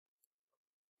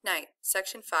Night,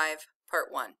 Section 5, Part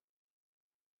 1.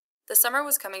 The summer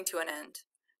was coming to an end.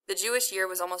 The Jewish year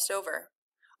was almost over.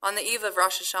 On the eve of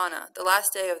Rosh Hashanah, the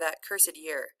last day of that cursed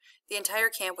year, the entire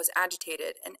camp was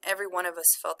agitated, and every one of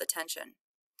us felt the tension.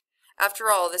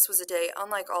 After all, this was a day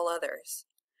unlike all others.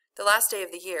 The last day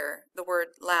of the year, the word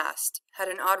last, had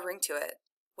an odd ring to it.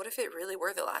 What if it really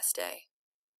were the last day?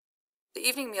 The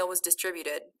evening meal was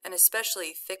distributed, an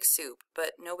especially thick soup,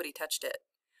 but nobody touched it.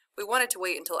 We wanted to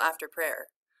wait until after prayer.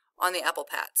 On the apple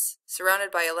pats,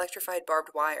 surrounded by electrified barbed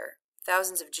wire,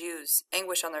 thousands of Jews,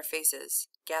 anguish on their faces,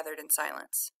 gathered in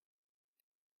silence.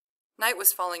 Night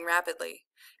was falling rapidly,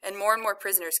 and more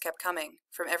prisoners kept coming,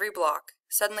 from every block,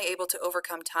 suddenly able to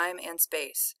overcome time and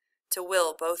space, to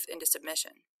will both into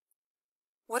submission.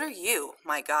 What are you,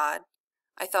 my God?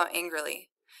 I thought angrily.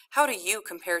 How do you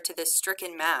compare to this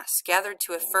stricken mass, gathered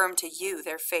to affirm to you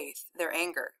their faith, their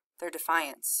anger, their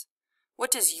defiance?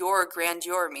 What does your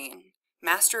grandeur mean,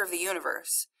 Master of the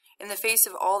universe, in the face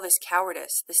of all this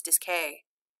cowardice, this decay,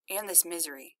 and this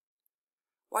misery?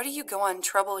 Why do you go on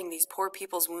troubling these poor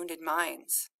people's wounded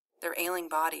minds, their ailing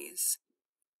bodies?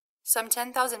 Some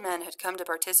 10,000 men had come to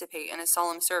participate in a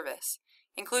solemn service,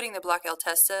 including the Black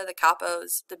Altessa, the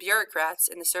capos, the bureaucrats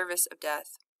in the service of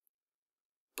death.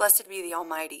 Blessed be the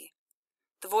Almighty.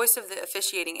 The voice of the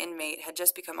officiating inmate had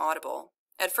just become audible.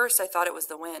 At first I thought it was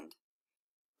the wind.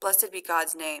 Blessed be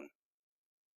God's name.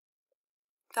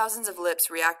 Thousands of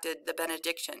lips reacted the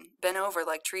benediction, bent over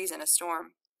like trees in a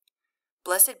storm.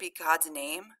 Blessed be God's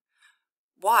name?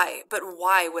 Why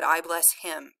would I bless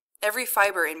him? Every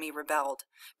fiber in me rebelled.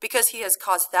 Because he has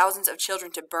caused thousands of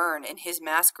children to burn in his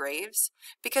mass graves?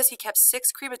 Because he kept 6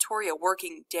 crematoria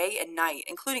working day and night,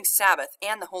 including Sabbath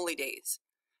and the holy days?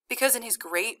 Because in his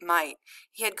great might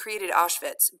he had created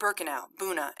Auschwitz, Birkenau,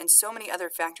 Buna, and so many other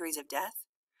factories of death?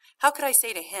 How could I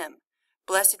say to him,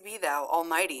 Blessed be thou,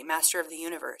 Almighty, Master of the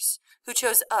universe, who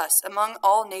chose us among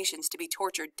all nations to be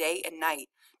tortured day and night,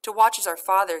 to watch as our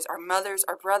fathers, our mothers,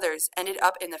 our brothers ended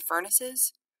up in the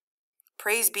furnaces?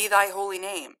 Praise be thy holy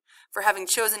name, for having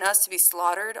chosen us to be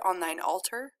slaughtered on thine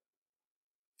altar?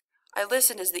 I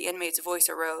listened as the inmate's voice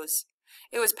arose.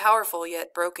 It was powerful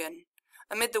yet broken,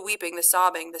 amid the weeping, the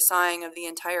sobbing, the sighing of the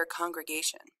entire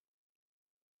congregation.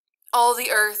 All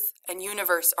the earth and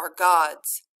universe are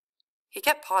God's. He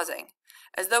kept pausing,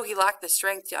 as though he lacked the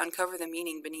strength to uncover the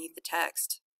meaning beneath the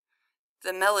text.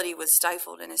 The melody was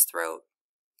stifled in his throat.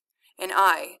 And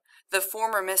I, the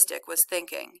former mystic, was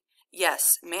thinking, yes,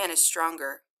 man is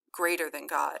stronger, greater than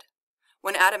God.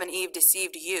 When Adam and Eve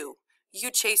deceived you,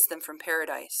 you chased them from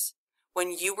paradise.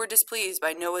 When you were displeased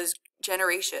by Noah's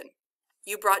generation,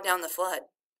 you brought down the flood.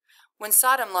 When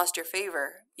Sodom lost your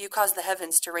favor, you caused the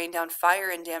heavens to rain down fire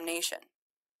and damnation.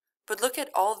 But look at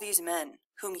all these men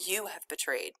whom you have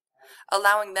betrayed,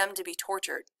 allowing them to be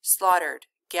tortured, slaughtered,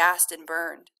 gassed, and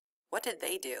burned. What did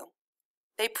they do?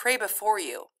 They pray before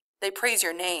you. They praise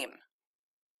your name.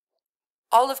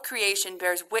 All of creation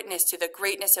bears witness to the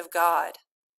greatness of God.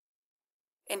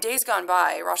 In days gone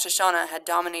by, Rosh Hashanah had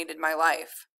dominated my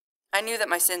life. I knew that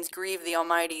my sins grieved the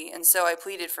Almighty, and so I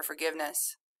pleaded for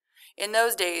forgiveness. In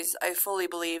those days, I fully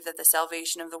believed that the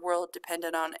salvation of the world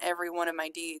depended on every one of my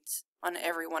deeds, on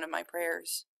every one of my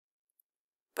prayers.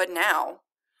 But now,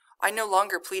 I no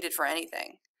longer pleaded for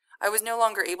anything. I was no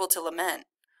longer able to lament.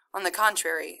 On the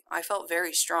contrary, I felt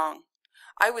very strong.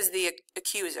 I was the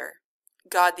accuser,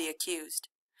 God the accused.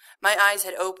 My eyes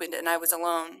had opened and I was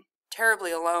alone,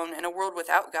 terribly alone in a world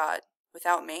without God,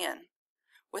 without man,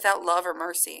 without love or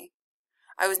mercy.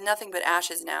 I was nothing but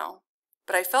ashes now,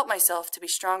 but I felt myself to be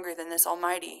stronger than this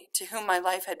Almighty, to whom my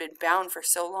life had been bound for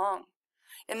so long.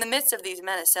 In the midst of these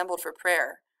men assembled for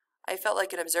prayer, I felt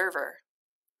like an observer,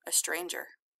 a stranger.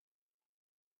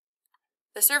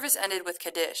 The service ended with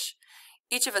Kaddish.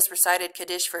 Each of us recited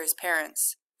Kaddish for his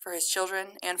parents, for his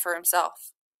children, and for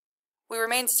himself. We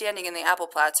remained standing in the apple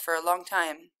plats for a long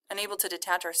time, unable to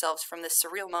detach ourselves from this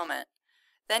surreal moment.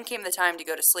 Then came the time to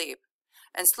go to sleep,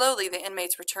 and slowly the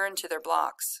inmates returned to their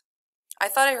blocks. I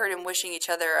thought I heard him wishing each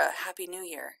other a Happy New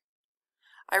Year.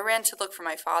 I ran to look for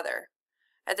my father.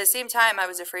 At the same time, I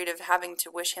was afraid of having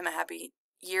to wish him a happy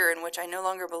year in which I no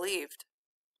longer believed.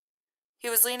 He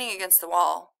was leaning against the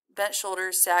wall, bent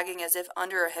shoulders sagging as if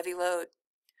under a heavy load.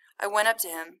 I went up to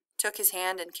him, took his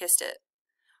hand, and kissed it.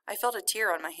 I felt a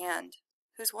tear on my hand.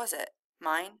 Whose was it?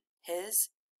 Mine? His?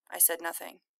 I said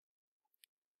nothing.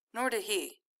 Nor did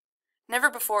he. Never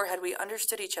before had we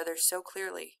understood each other so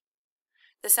clearly.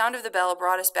 The sound of the bell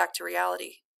brought us back to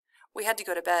reality. We had to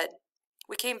go to bed.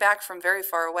 We came back from very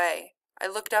far away. I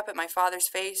looked up at my father's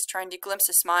face, trying to glimpse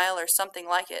a smile or something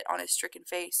like it on his stricken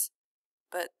face.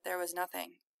 But there was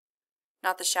nothing.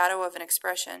 Not the shadow of an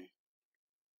expression.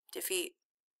 defeat.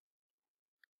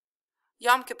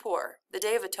 Yom Kippur, the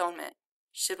Day of Atonement.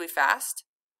 Should we fast?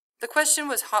 The question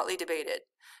was hotly debated.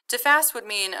 To fast would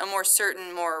mean a more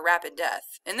certain, more rapid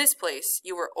death. In this place,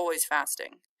 you were always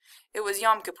fasting. It was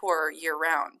Yom Kippur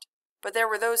year-round. But there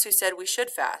were those who said we should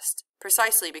fast,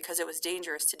 precisely because it was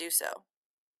dangerous to do so.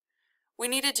 We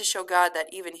needed to show God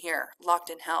that even here, locked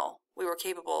in hell, we were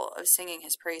capable of singing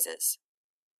his praises.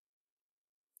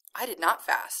 I did not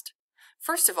fast.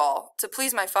 First of all, to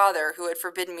please my father, who had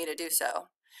forbidden me to do so.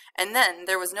 And then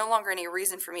there was no longer any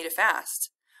reason for me to fast.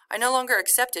 I no longer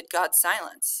accepted God's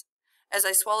silence. As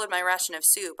I swallowed my ration of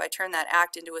soup, I turned that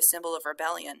act into a symbol of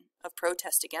rebellion, of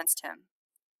protest against him.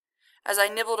 As I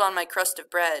nibbled on my crust of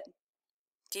bread,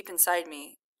 deep inside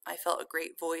me, I felt a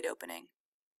great void opening.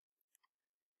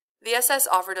 The SS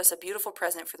offered us a beautiful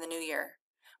present for the new year.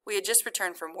 We had just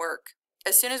returned from work.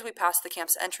 As soon as we passed the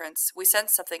camp's entrance, we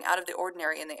sensed something out of the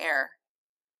ordinary in the air.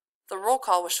 The roll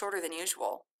call was shorter than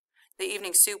usual. The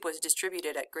evening soup was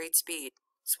distributed at great speed,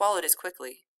 swallowed as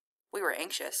quickly. We were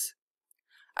anxious.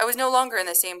 I was no longer in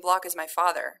the same block as my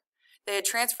father. They had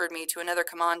transferred me to another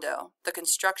commando, the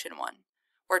construction one,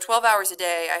 where 12 hours a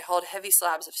day I hauled heavy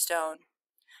slabs of stone.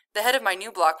 The head of my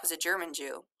new block was a German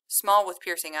Jew, small with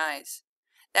piercing eyes.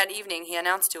 That evening he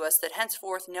announced to us that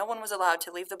henceforth no one was allowed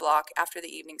to leave the block after the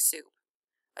evening soup.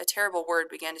 A terrible word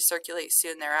began to circulate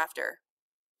soon thereafter.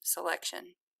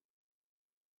 Selection.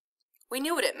 We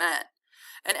knew what it meant.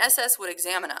 An SS would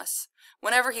examine us.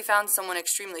 Whenever he found someone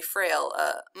extremely frail,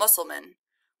 a Mussulman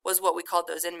was what we called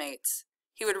those inmates.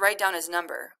 He would write down his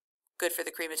number. Good for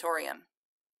the crematorium.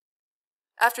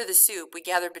 After the soup, we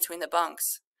gathered between the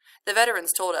bunks. The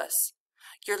veterans told us,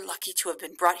 "You're lucky to have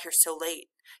been brought here so late.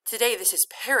 Today this is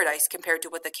paradise compared to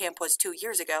what the camp was 2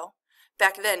 years ago.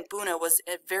 Back then, Buna was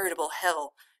a veritable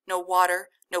hell. No water,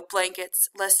 no blankets,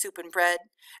 less soup and bread.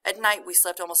 At night we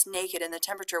slept almost naked and the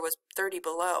temperature was 30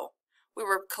 below. We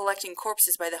were collecting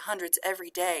corpses by the hundreds every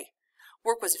day.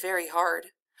 Work was very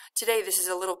hard. Today this is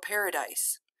a little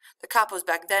paradise. The capos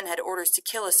back then had orders to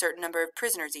kill a certain number of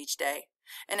prisoners each day.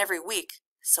 And every week,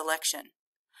 selection.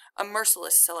 A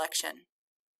merciless selection.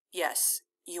 Yes,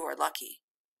 you are lucky."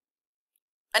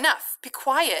 "Enough! Be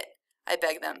quiet!" I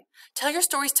begged them. "Tell your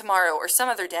stories tomorrow or some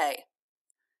other day."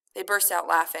 They burst out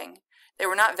laughing. They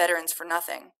were not veterans for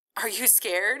nothing. "Are you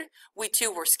scared?" We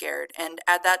too were scared, and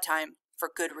at that time, for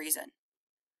good reason.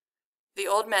 The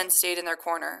old men stayed in their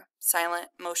corner,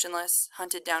 silent, motionless,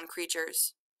 hunted down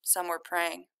creatures. Some were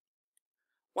praying.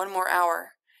 1 more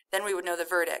hour, then we would know the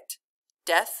verdict.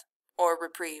 Death or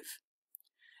reprieve.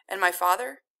 And my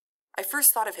father? I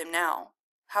first thought of him now.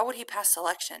 How would he pass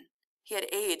selection? He had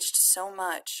aged so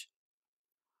much.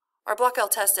 Our block El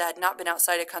Testa had not been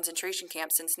outside a concentration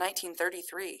camp since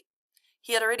 1933.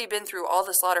 He had already been through all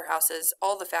the slaughterhouses,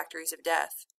 all the factories of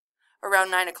death. Around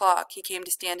 9 o'clock, he came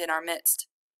to stand in our midst.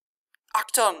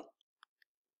 "Achtung!"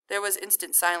 There was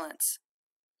instant silence.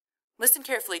 "Listen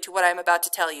carefully to what I am about to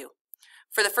tell you."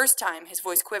 For the first time, his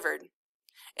voice quivered.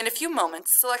 "In a few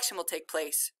moments, selection will take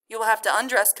place. You will have to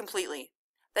undress completely.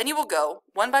 Then you will go,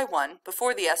 one by one,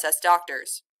 before the SS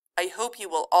doctors. I hope you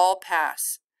will all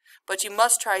pass. But you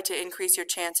must try to increase your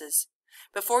chances.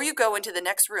 Before you go into the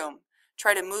next room,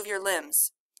 try to move your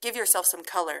limbs. Give yourself some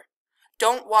color.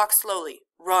 Don't walk slowly.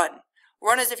 Run.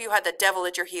 Run as if you had the devil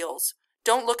at your heels.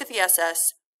 Don't look at the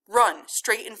SS. Run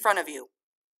straight in front of you."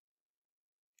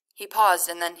 He paused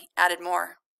and then added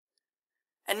more.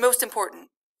 "And most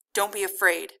important, don't be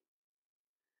afraid."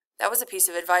 That was a piece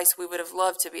of advice we would have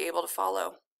loved to be able to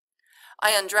follow.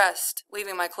 I undressed,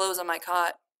 leaving my clothes on my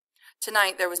cot.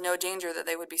 Tonight there was no danger that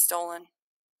they would be stolen.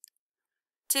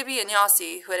 Tibby and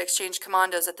Yossi, who had exchanged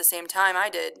commandos at the same time I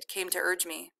did, came to urge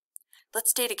me.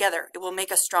 "Let's stay together. It will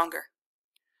make us stronger."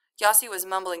 Yossi was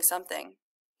mumbling something.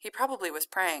 He probably was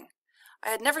praying. I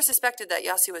had never suspected that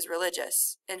Yossi was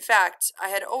religious. In fact, I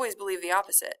had always believed the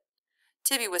opposite.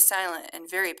 Tibby was silent and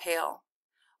very pale.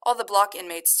 All the block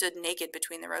inmates stood naked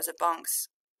between the rows of bunks.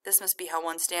 This must be how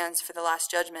one stands for the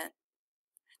Last Judgment.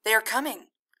 "They are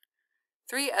coming!"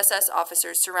 3 SS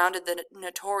officers surrounded the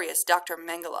notorious Dr.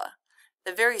 Mengele,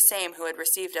 the very same who had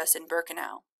received us in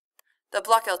Birkenau. The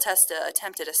block El Testa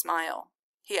attempted a smile.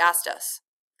 He asked us,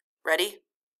 "Ready?"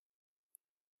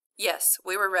 Yes,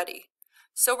 we were ready.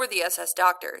 So were the SS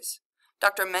doctors.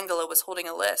 Dr. Mengele was holding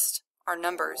a list, our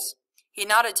numbers. He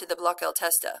nodded to the block El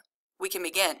Testa. "We can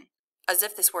begin," as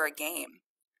if this were a game.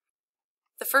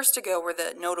 The first to go were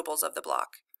the notables of the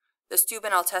block. The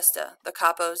Stuben El Testa, the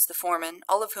capos, the foremen,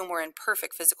 all of whom were in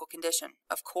perfect physical condition,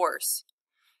 of course.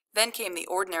 Then came the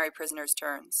ordinary prisoners'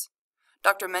 turns.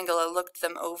 Dr. Mengele looked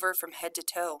them over from head to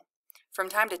toe. From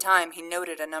time to time he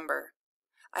noted a number.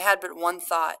 I had but one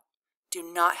thought. Do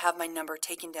not have my number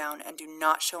taken down and do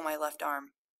not show my left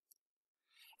arm.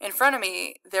 In front of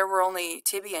me, there were only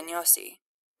Tibi and Yossi.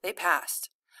 They passed.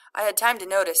 I had time to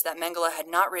notice that Mengele had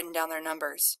not written down their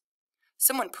numbers.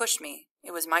 Someone pushed me.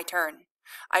 It was my turn.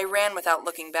 I ran without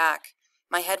looking back.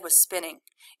 My head was spinning.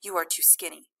 You are too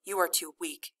skinny. You are too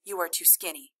weak. You are too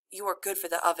skinny. You are good for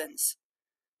the ovens.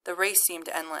 The race seemed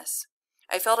endless.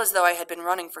 I felt as though I had been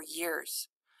running for years.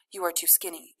 You are too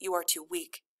skinny. You are too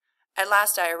weak. At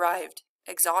last I arrived,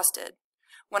 exhausted.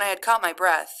 When I had caught my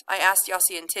breath, I asked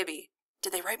Yossi and Tibi,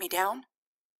 "Did they write me down?"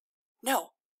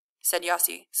 "No," said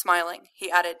Yossi, smiling. He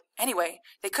added, "Anyway,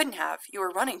 they couldn't have. You were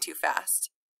running too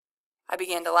fast." I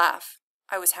began to laugh.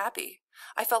 I was happy.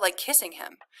 I felt like kissing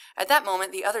him. At that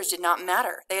moment, the others did not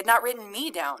matter. They had not written me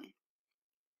down.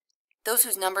 Those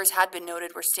whose numbers had been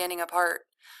noted were standing apart,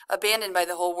 abandoned by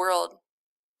the whole world.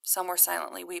 Some were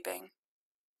silently weeping.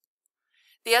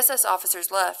 The SS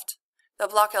officers left. The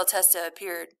Block-L Testa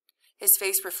appeared, his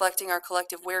face reflecting our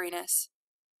collective wariness.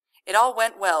 "It all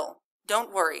went well.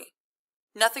 Don't worry.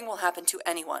 Nothing will happen to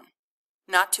anyone.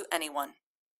 Not to anyone."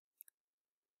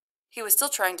 He was still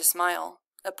trying to smile.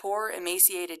 A poor,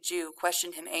 emaciated Jew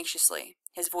questioned him anxiously,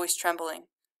 his voice trembling.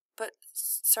 "But,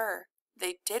 sir,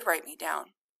 they did write me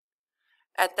down."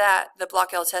 At that, the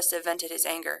Block-L Testa vented his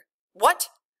anger. "What?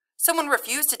 Someone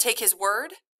refused to take his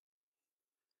word?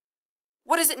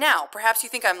 What is it now? Perhaps you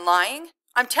think I'm lying?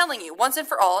 I'm telling you, once and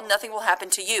for all, nothing will happen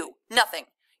to you.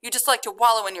 Nothing. You just like to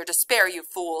wallow in your despair, you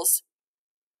fools."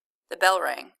 The bell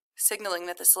rang, signaling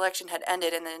that the selection had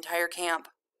ended in the entire camp.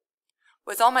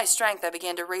 With all my strength, I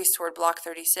began to race toward Block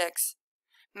 36.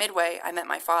 Midway, I met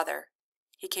my father.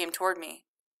 He came toward me.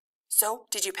 "So,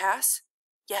 did you pass?"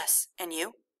 "Yes, and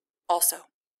you?"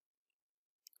 "Also."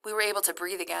 We were able to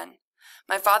breathe again.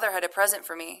 My father had a present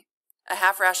for me, a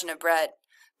half ration of bread,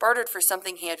 bartered for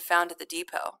something he had found at the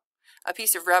depot, a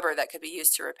piece of rubber that could be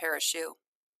used to repair a shoe.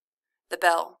 The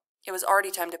bell. It was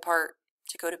already time to part,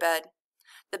 to go to bed.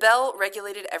 The bell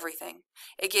regulated everything.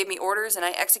 It gave me orders and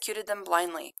I executed them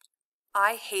blindly.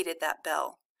 I hated that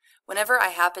bell. Whenever I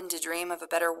happened to dream of a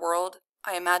better world,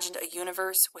 I imagined a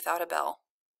universe without a bell.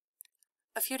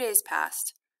 A few days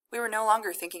passed. We were no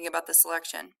longer thinking about the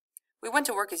selection. We went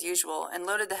to work as usual and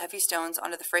loaded the heavy stones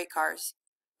onto the freight cars.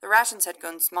 The rations had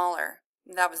grown smaller.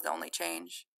 That was the only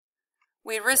change.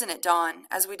 We had risen at dawn,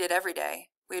 as we did every day.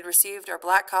 We had received our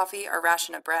black coffee, our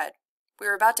ration of bread. We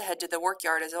were about to head to the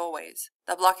workyard as always.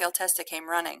 The Block-L Testa came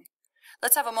running.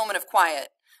 "Let's have a moment of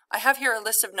quiet. I have here a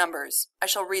list of numbers. I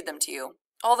shall read them to you.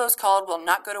 All those called will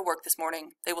not go to work this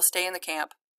morning. They will stay in the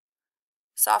camp."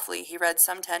 Softly, he read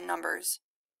some 10 numbers.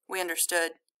 We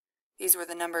understood. These were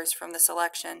the numbers from the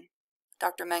selection.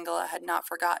 Dr. Mengele had not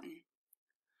forgotten.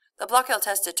 The Block-L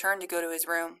Testa turned to go to his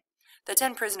room. The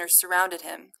 10 prisoners surrounded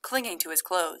him, clinging to his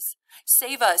clothes.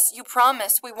 "Save us! You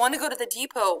promised! We want to go to the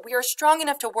depot! We are strong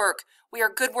enough to work! We are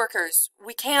good workers!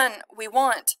 We can! We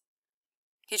want!"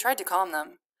 He tried to calm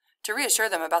them, to reassure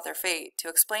them about their fate, to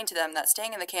explain to them that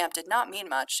staying in the camp did not mean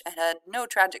much and had no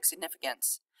tragic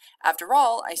significance. "After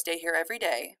all, I stay here every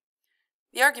day."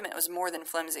 The argument was more than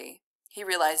flimsy. He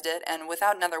realized it, and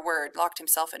without another word, locked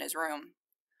himself in his room.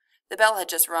 The bell had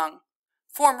just rung.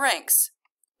 "Form ranks!"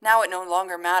 Now it no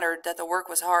longer mattered that the work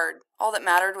was hard. All that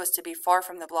mattered was to be far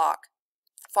from the block,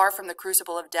 far from the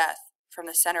crucible of death, from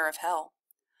the center of hell.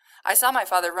 I saw my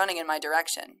father running in my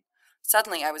direction.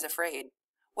 Suddenly I was afraid.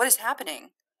 "What is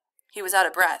happening?" He was out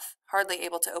of breath, hardly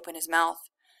able to open his mouth.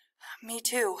 "Me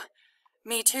too.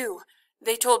 Me too.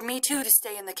 They told me too to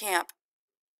stay in the camp."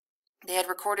 They had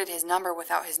recorded his number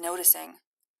without his noticing.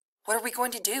 "What are we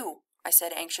going to do?" I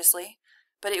said anxiously,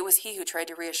 but it was he who tried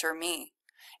to reassure me.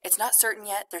 "It's not certain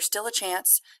yet. There's still a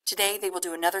chance. Today they will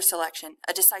do another selection,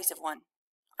 a decisive one."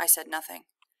 I said nothing.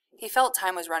 He felt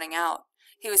time was running out.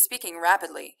 He was speaking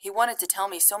rapidly. He wanted to tell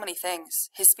me so many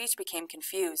things. His speech became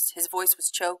confused. His voice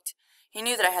was choked. He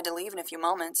knew that I had to leave in a few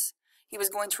moments. He was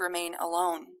going to remain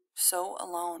alone, so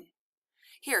alone.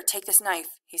 "Here, take this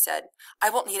knife," he said.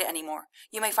 "I won't need it anymore.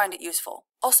 You may find it useful.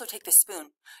 Also take this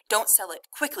spoon. Don't sell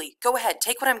it. Quickly, go ahead,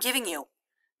 take what I'm giving you."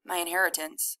 My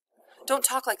inheritance. "Don't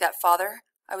talk like that, Father."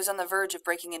 I was on the verge of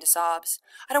breaking into sobs.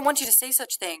 "I don't want you to say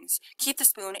such things. Keep the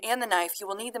spoon and the knife. You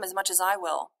will need them as much as I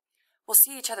will. We'll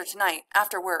see each other tonight,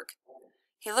 after work."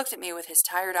 He looked at me with his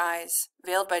tired eyes,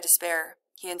 veiled by despair.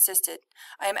 He insisted.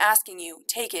 "I am asking you.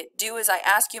 Take it. Do as I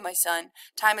ask you, my son.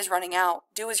 Time is running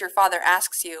out. Do as your father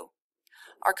asks you."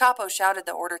 Our capo shouted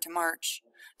the order to march.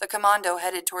 The commando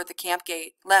headed toward the camp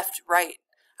gate, left, right.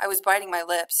 I was biting my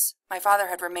lips. My father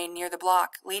had remained near the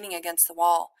block, leaning against the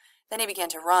wall. Then he began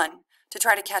to run, to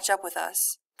try to catch up with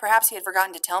us. Perhaps he had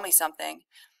forgotten to tell me something.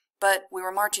 But we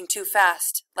were marching too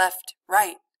fast. Left,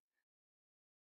 right,